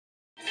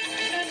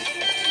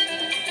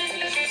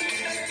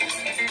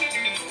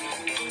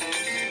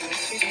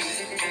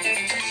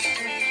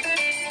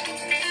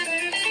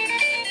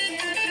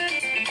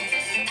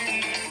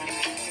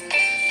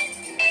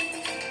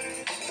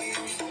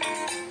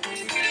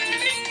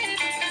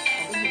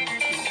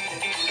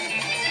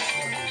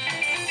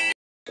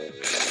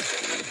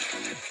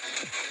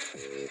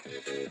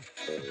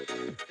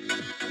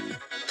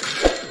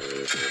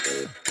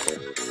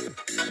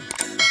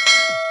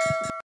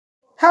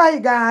Hi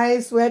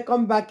guys,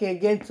 welcome back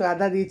again to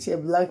another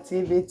Blog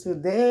TV.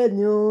 Today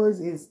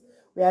news is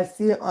we are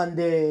still on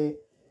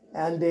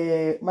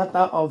the matter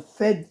of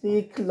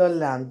Frederick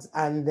Lowland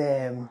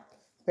and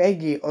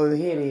Peggy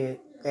Ovire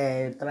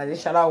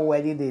traditional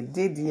wedding they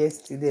did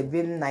yesterday,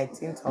 being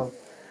 19th of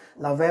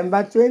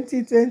November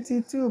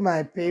 2022.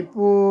 My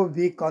people,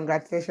 big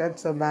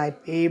congratulations to my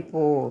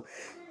people.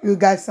 You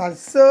guys are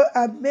so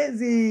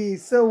amazing,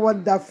 so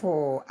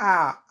wonderful.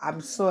 I'm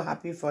so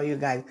happy for you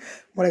guys.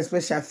 More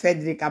especially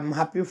Frederick, I'm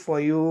happy for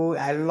you.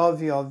 I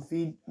love your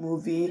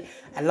movie.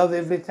 I love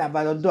everything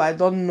about it. Although I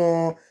don't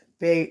know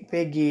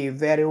Peggy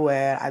very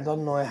well. I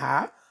don't know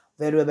her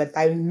very well, but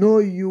I know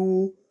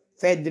you,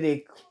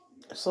 Frederick.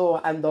 So,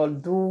 and I'll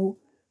do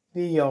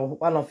be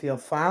one of your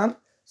fans.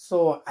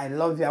 So I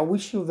love you. I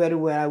wish you very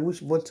well. I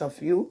wish both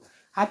of you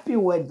happy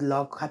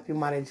wedlock, happy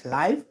marriage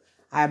life.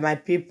 My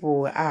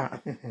people,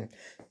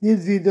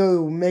 this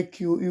video will make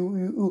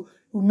will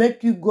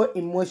make you go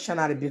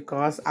emotional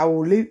because I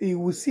will leave. You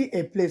will see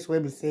a place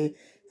where we say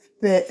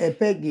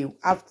Peggy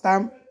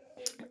after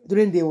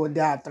during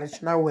their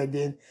traditional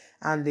wedding,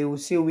 and they will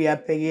see where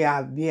Peggy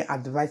have been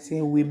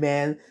advising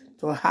women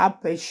to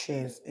have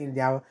patience in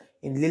their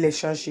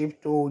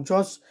relationship, to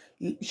just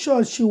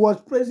sure she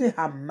was praising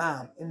her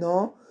man,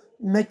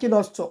 making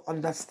us to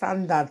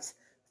understand that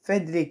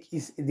Frederick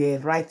is the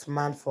right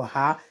man for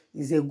her.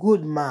 He's a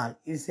good man.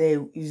 In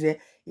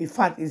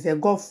fact, he's a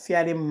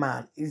God-fearing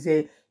man. He's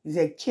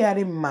a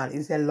caring man.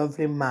 He's a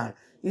lovely man.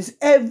 He's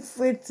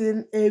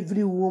everything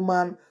every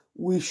woman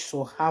wish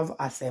to have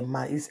as a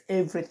man. Is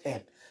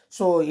everything.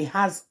 So he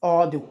has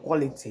all the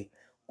quality.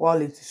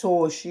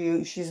 So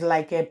she's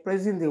like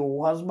praising the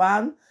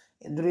husband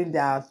during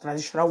their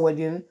traditional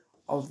wedding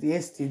of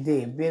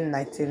yesterday, being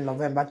 19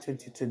 November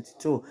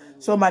 2022.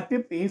 So my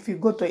people, if you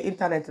go to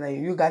internet now,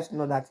 you guys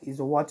know that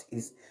is what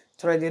is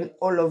trending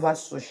all over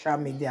social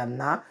media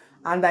now.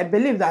 And I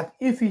believe that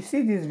if you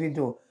see this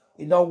video,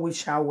 you don't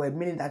wish her well,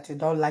 meaning that you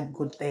don't like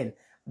good thing,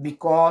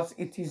 because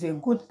it is a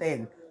good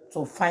thing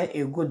to find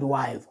a good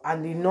wife.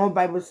 And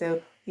Bible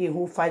says he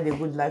who find a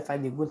good life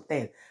find a good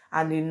thing.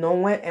 And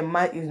when a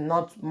man is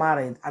not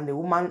married and the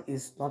woman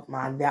is not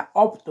married, they are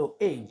up to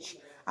age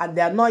and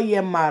they are not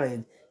yet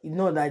married,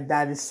 that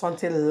there is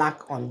something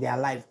lack on their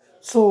life.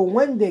 So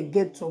when they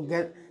get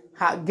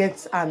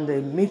and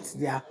they meet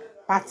their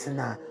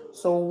partner,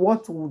 so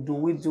what do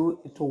we do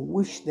to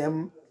wish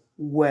them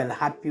well,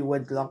 happy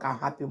wedlock and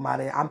happy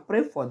marriage, and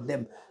pray for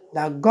them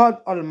that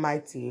God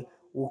Almighty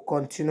will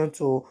continue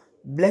to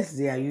bless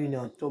their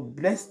union, to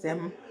bless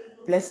them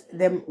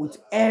with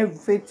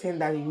everything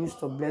that He used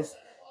to bless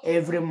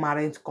every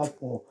married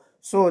couple.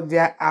 So they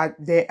are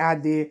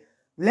the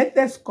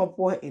latest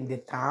couple in the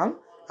town,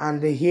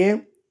 and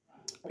here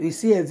you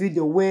see a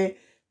video where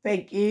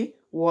Peggy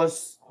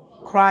was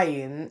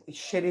crying,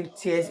 shedding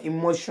tears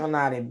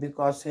emotionally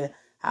because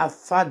her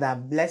father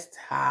blessed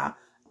her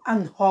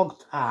and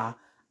hugged her.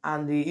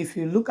 And if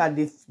you look at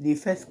the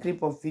first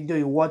clip of video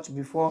you watch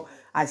before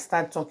I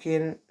start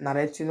talking,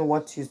 narrating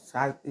what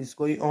is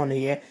going on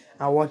here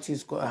and what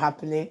is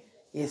happening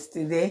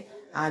yesterday,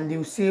 and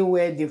you see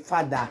where the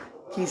father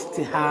kissed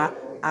her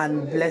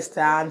and blessed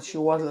her, and she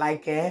was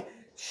like,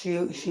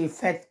 she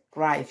felt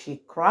cry.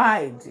 She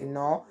cried,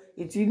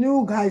 If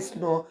you guys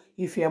know,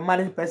 if you're a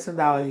married person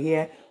that are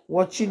here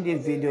watching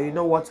this video, you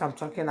know what I'm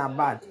talking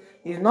about.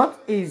 It's not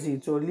easy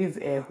to leave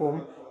a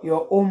home,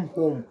 your own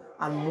home,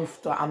 and move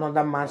to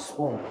another man's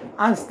home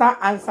and start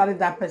answering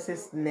that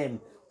person's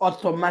name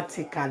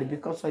automatically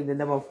because of the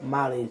name of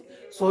marriage.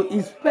 So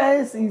it's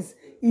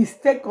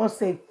take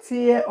us a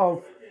tear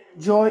of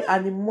joy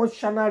and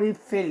emotionally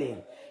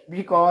feeling,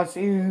 because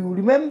you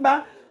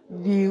remember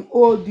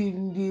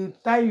the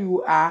time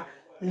you are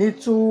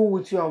little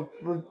with your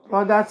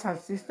brothers and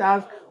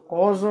sisters,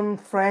 cousins,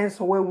 friends,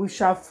 where we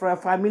share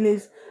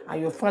families,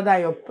 and your father,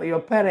 your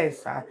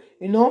parents,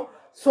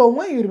 So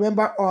when you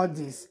remember all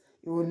this,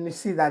 you will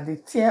see that the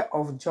tear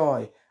of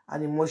joy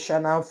and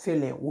emotional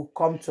feeling will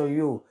come to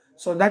you.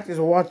 So that is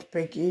what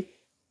Peggy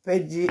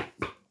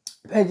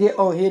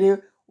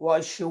O'Hare,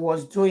 what she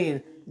was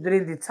doing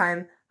during the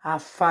time her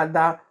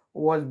father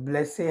was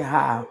blessing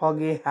her,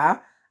 hugging her,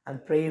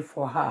 and praying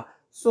for her.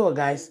 So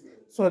guys,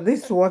 so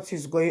this is what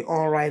is going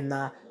on right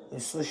now in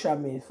social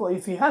media. So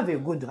if you have a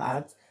good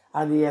heart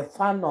and you're a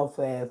fan of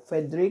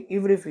Frederick,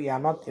 even if you are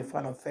not a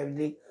fan of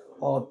Frederick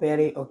or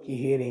Perry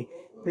Okihiri,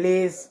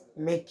 please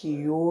make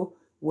you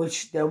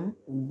wish them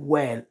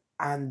well,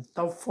 and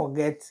don't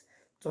forget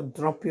to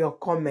drop your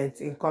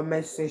comments in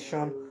comment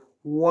section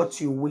what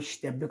you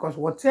wish them, because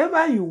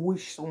whatever you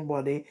wish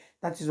somebody,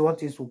 that is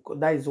what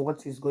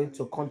is going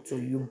to come to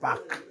you back.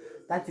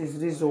 That is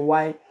the reason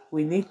why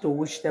we need to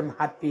wish them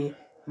happy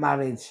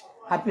marriage,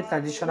 happy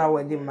traditional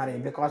wedding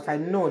marriage, because I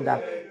know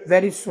that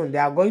very soon they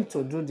are going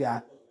to do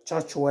their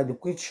church wedding,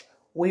 which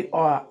we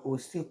all will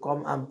still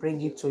come and bring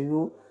it to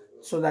you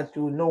so that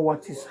you know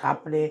what is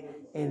happening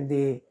in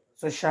the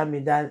social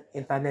media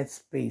internet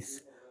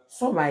space.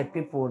 So my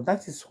people,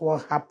 that is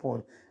what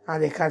happened,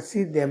 and they can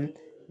see them.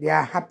 They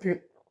are happy.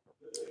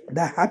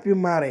 They're happy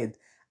married,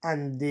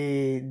 and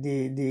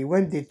the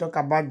when they talk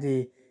about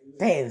the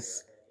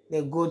pains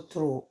they go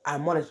through,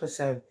 and more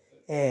especially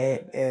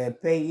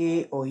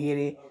Peggy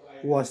Ovire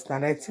was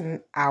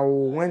narrating.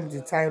 When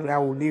the time I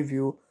will leave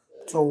you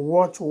to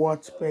watch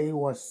what Peggy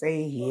was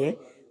saying here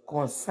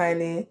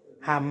concerning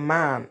her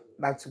man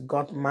that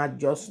got married,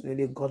 just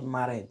really got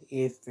married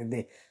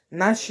yesterday.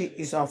 Now she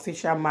is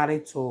officially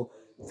married to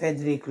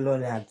Frederick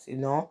Leonard, you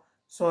know.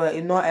 So,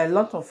 you know, a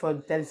lot of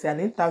there is an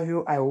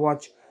interview I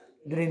watched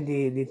during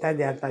the time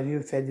they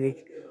interviewed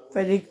Frederick.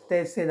 Frederick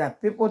said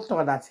that people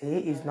thought that he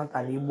is not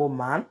an Igbo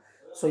man.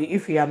 So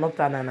if you are not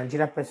an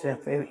Nigerian person,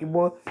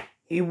 what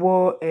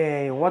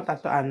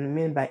I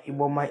mean by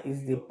Igbo man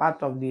is the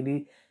part of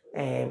the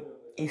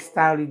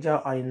eastern region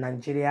or in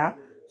Nigeria.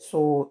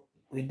 So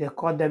they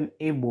call them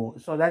Igbo.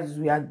 So that is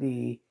where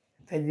the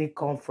Frederick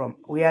come from,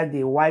 where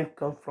the wife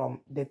come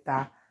from,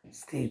 Delta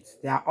State.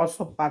 They are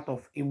also part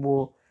of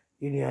Igbo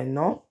Union,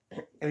 no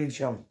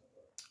region.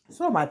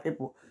 So my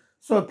people,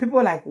 so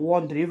people like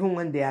wonder even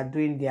when they are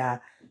doing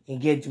their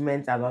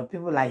engagement, and all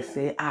people like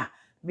say,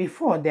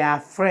 before they are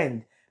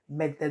friends,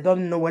 but they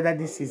don't know whether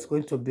this is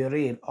going to be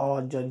real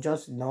or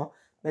just you know.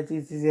 But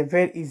it is a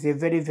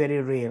very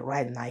very real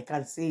right now. I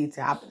can see it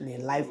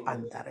happening live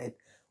and direct,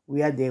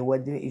 where the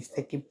wedding is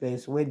taking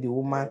place, where the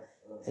woman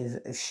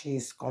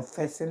she's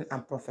confessing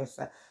and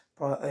confessing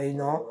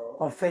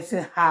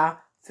how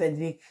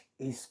Frederick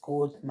is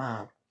good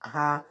man,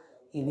 how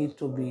you need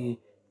to be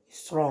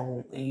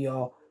strong in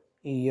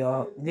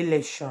your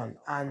relation,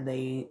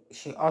 and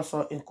she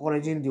also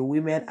encouraging the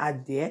women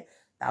out there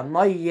that are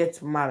not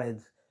yet married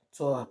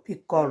to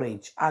pick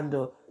courage and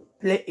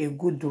play a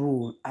good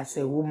role as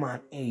a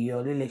woman in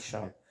your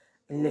relationship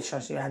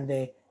and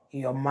in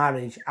your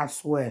marriage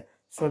as well.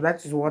 So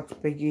that is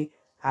what Peggy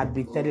had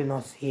been telling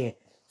us here.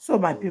 So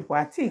my people,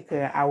 I think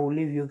I will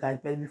leave you guys,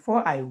 but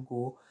before I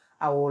go,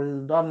 I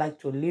would not like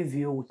to leave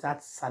you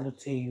without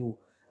saluting you.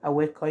 I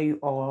welcome you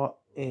all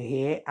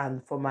here,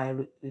 and for my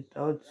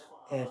without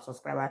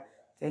subscriber,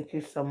 thank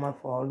you so much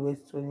for always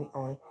tuning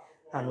on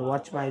and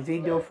watch my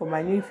video. For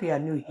my new, if you are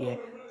new here,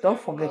 don't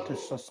forget to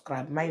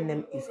subscribe. My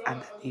name is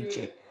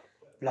DJ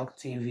Blog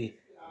TV.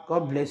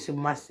 God bless you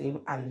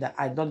massive, and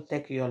I don't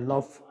take your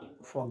love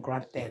for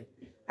granted.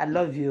 I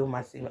love you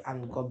massive,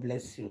 and God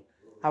bless you.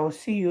 I will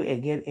see you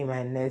again in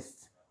my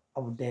next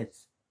update.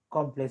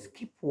 God bless.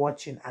 Keep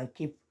watching and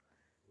keep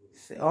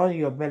on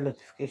your bell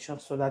notification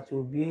so that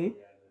you'll be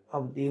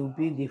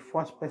the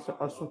first person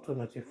also to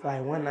notify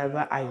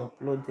whenever I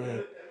upload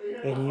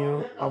a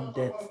new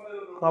update.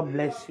 God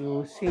bless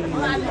you. See you.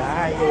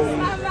 Bye.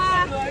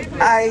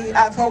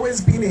 I've always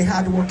been a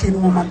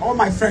hardworking woman. All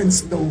my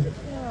friends know.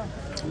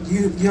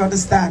 You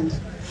understand?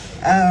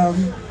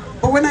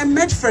 But when I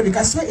met Frederick,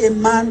 I saw a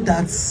man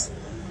that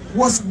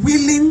was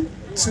willing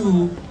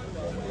to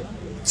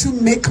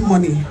make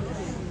money.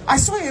 I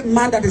saw a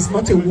man that is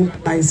not a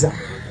womanizer.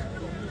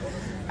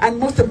 And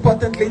most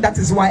importantly, that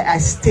is why I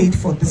stayed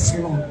for this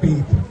long,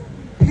 babe.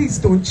 Please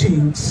don't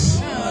change.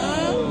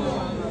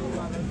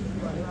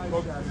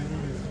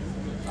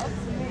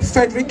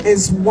 Frederick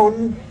is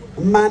one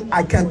man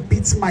I can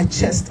beat my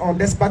chest on,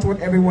 despite what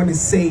everyone is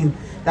saying,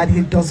 that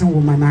he doesn't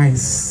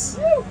womanize.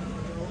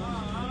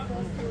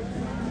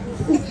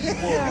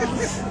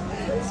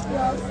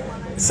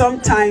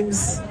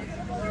 Sometimes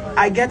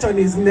I get on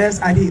his nerves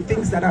and he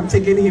thinks that I'm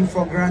taking him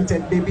for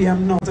granted. Baby,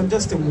 I'm not. I'm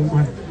just a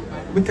woman.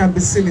 We can be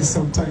silly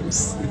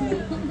sometimes.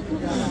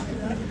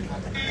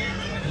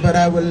 But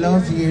I will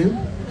love you.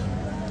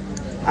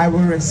 I will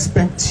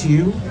respect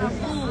you.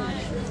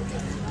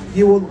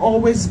 You will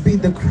always be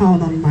the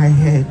crown on my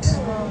head.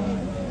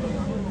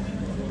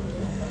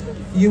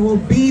 You will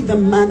be the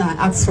man I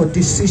ask for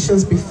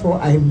decisions before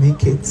I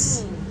make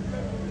it.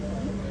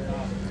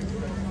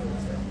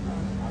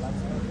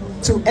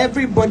 To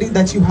everybody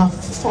that you have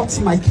fought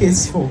my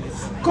case for,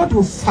 God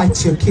will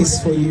fight your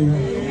case for you.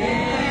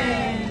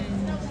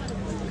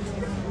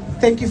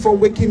 Thank you for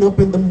waking up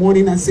in the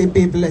morning and say,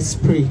 babe, let's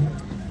pray.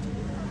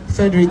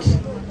 Frederick,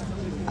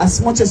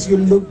 as much as you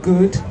look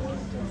good,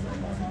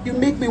 you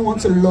make me want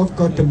to love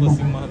God the more.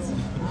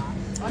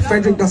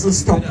 Frederick doesn't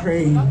stop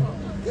praying.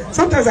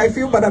 Sometimes I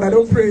feel bad that I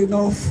don't pray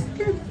enough.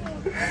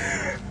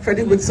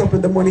 Frederick wakes up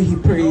in the morning, he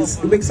prays.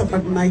 He wakes up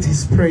at night,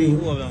 he's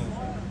praying.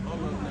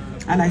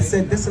 And I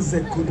said, this is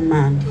a good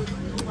man.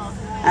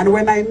 And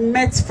when I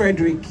met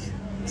Frederick,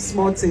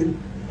 small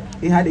thing,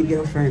 he had a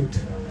girlfriend.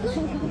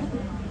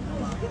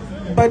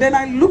 But then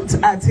I looked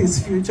at his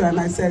future and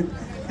I said,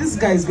 this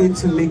guy is going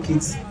to make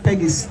it.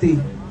 Peggy, stay.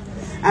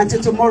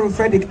 Until tomorrow,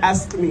 Frederick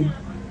asked me,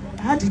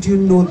 how did you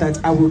know that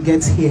I will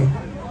get here?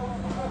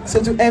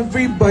 So to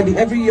everybody,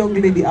 every young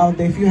lady out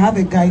there, if you have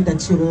a guy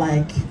that you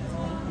like,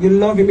 you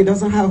love him, he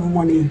doesn't have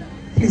money,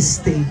 please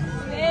stay.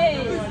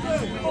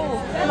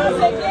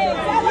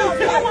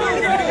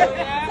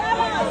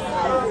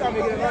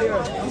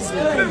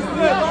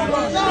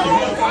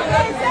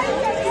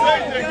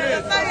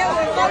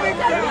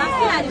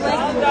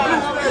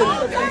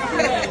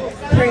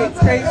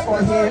 Pray for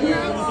him.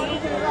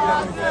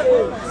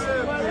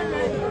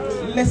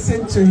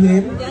 Listen to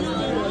him.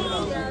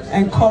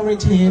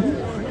 encourage him.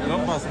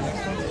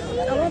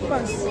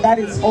 That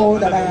is all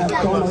that I have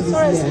done all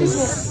these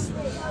years.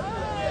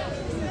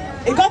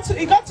 It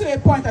got to a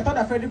point I thought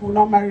that Frederick would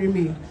not marry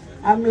me.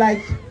 I'm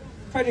like,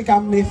 Frederick,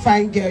 I'm a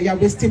fine girl, you're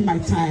wasting my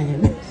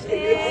time.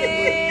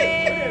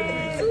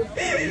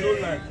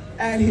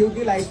 And he'll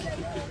be like,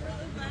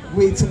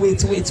 wait,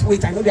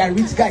 I know there are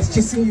rich guys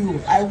chasing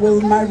you. I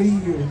will marry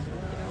you.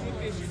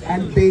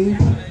 And babe,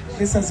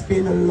 this has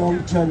been a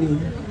long journey.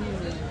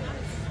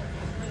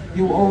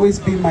 You'll always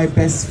be my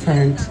best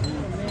friend.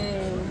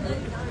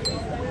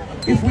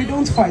 If we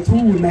don't fight,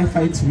 who will I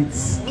fight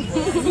with?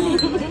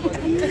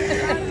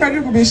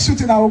 Frederick will be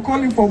shooting. I will call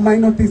him for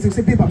minor things. He'll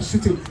say, babe, I'm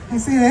shooting. I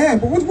say, hey,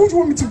 but what do you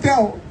want me to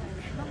tell?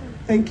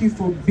 Thank you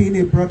for being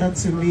a brother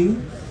to me.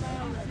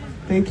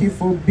 Thank you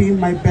for being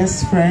my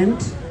best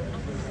friend.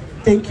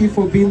 Thank you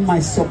for being my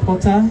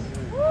supporter.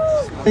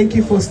 Thank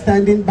you for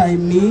standing by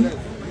me.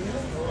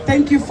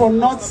 Thank you for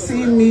not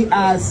seeing me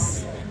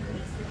as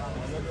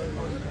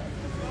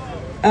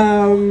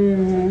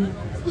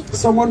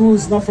someone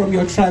who's not from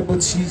your tribe,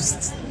 but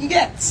she's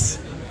yet,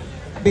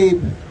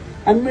 babe.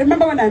 And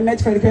remember when I met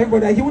Frederick,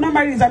 everybody, he will not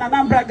marry, he's an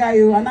Anambra guy.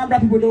 Anambra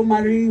people don't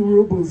marry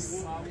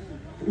Urubos.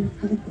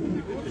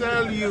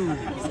 Tell you.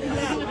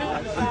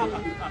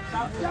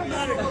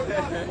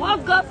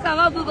 What God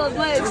cannot do does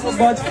not exist.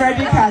 But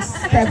Frederick has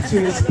kept to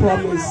his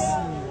promise.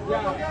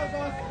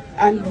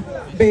 And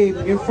babe,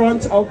 in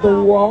front of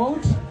the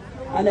world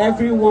and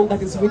everyone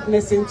that is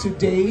witnessing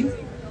today,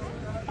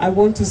 I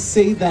want to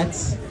say that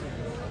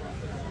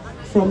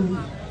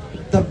from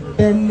the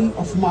belly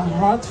of my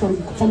heart,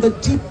 from the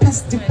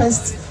deepest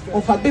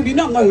of heart. Baby, you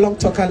know I'm not a long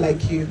talker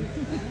like you,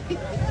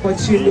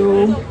 but you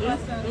know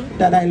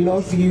that I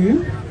love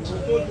you.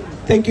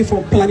 Thank you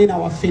for planning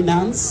our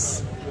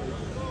finance.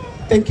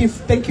 Thank you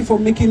for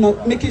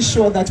making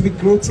sure that we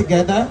grow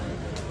together.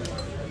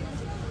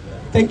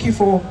 Thank you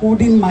for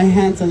holding my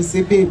hands and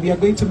say, babe, you are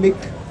going to make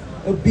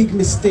a big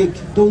mistake.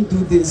 Don't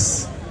do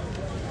this.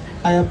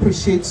 I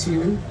appreciate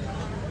you.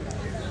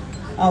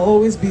 I'll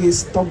always be a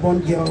stubborn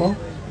girl.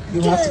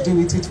 You have to deal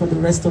with it for the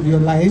rest of your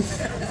life.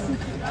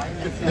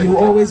 You will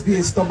always be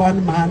a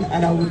stubborn man,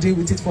 and I will deal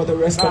with it for the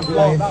rest of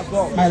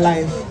my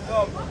life.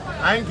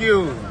 Thank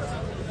you.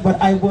 But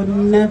I will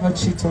never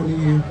cheat on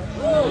you.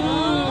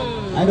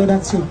 I know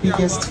that's your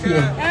biggest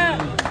fear.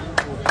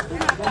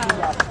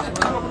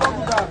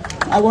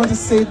 I want to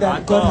say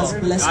that God has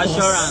blessed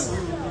us.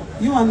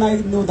 You and I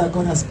know that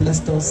God has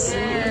blessed us.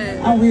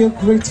 And we are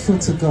grateful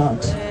to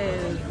God.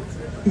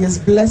 He has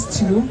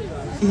blessed you.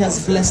 He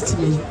has blessed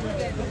me.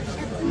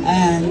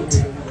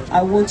 And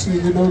I want you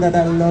to know that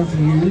I love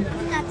you.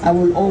 I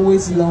will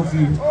always love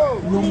you,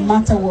 no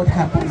matter what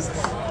happens.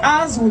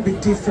 Ours will be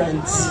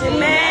different.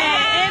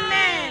 Amen.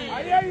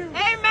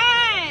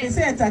 Amen. They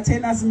say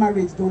entertainers'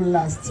 marriage don't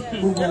last. We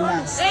will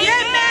last.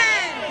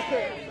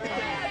 Amen.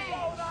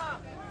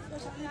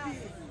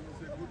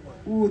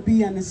 We will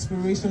be an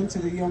inspiration to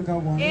the younger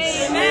ones.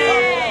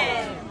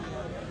 Amen.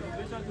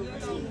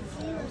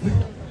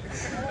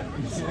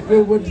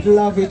 We would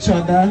love each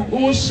other. We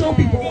will show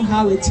people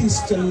how it is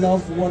to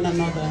love one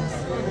another.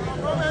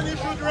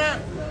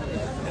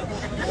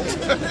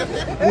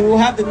 We will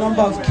have the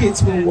number of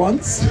kids we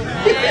want.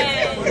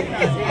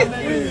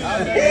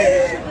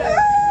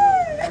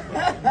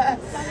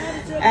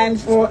 And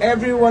for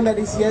everyone that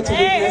is here to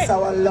witness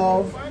our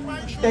love,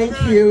 thank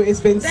you. It's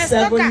been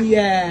 7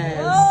 years.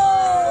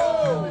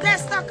 Oh,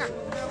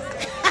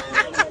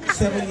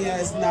 7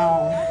 years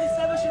now.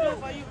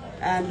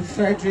 And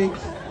Frederick,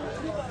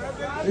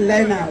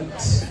 Leonard,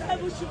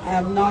 I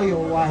am now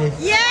your wife.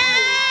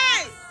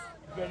 yes.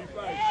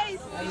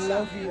 I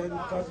love you and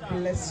God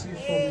bless you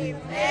for me.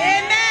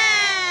 Amen.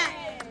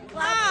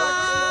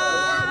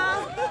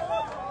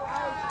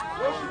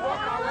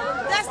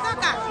 That's not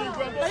that.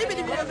 But you be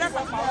the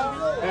videographer.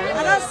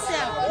 I don't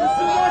sell.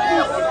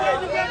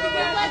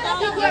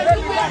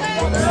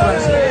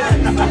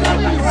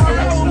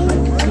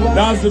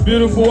 That's the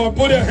beautiful one.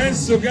 Put your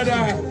hands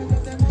together.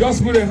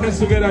 Just put your hands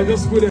together.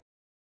 Just put your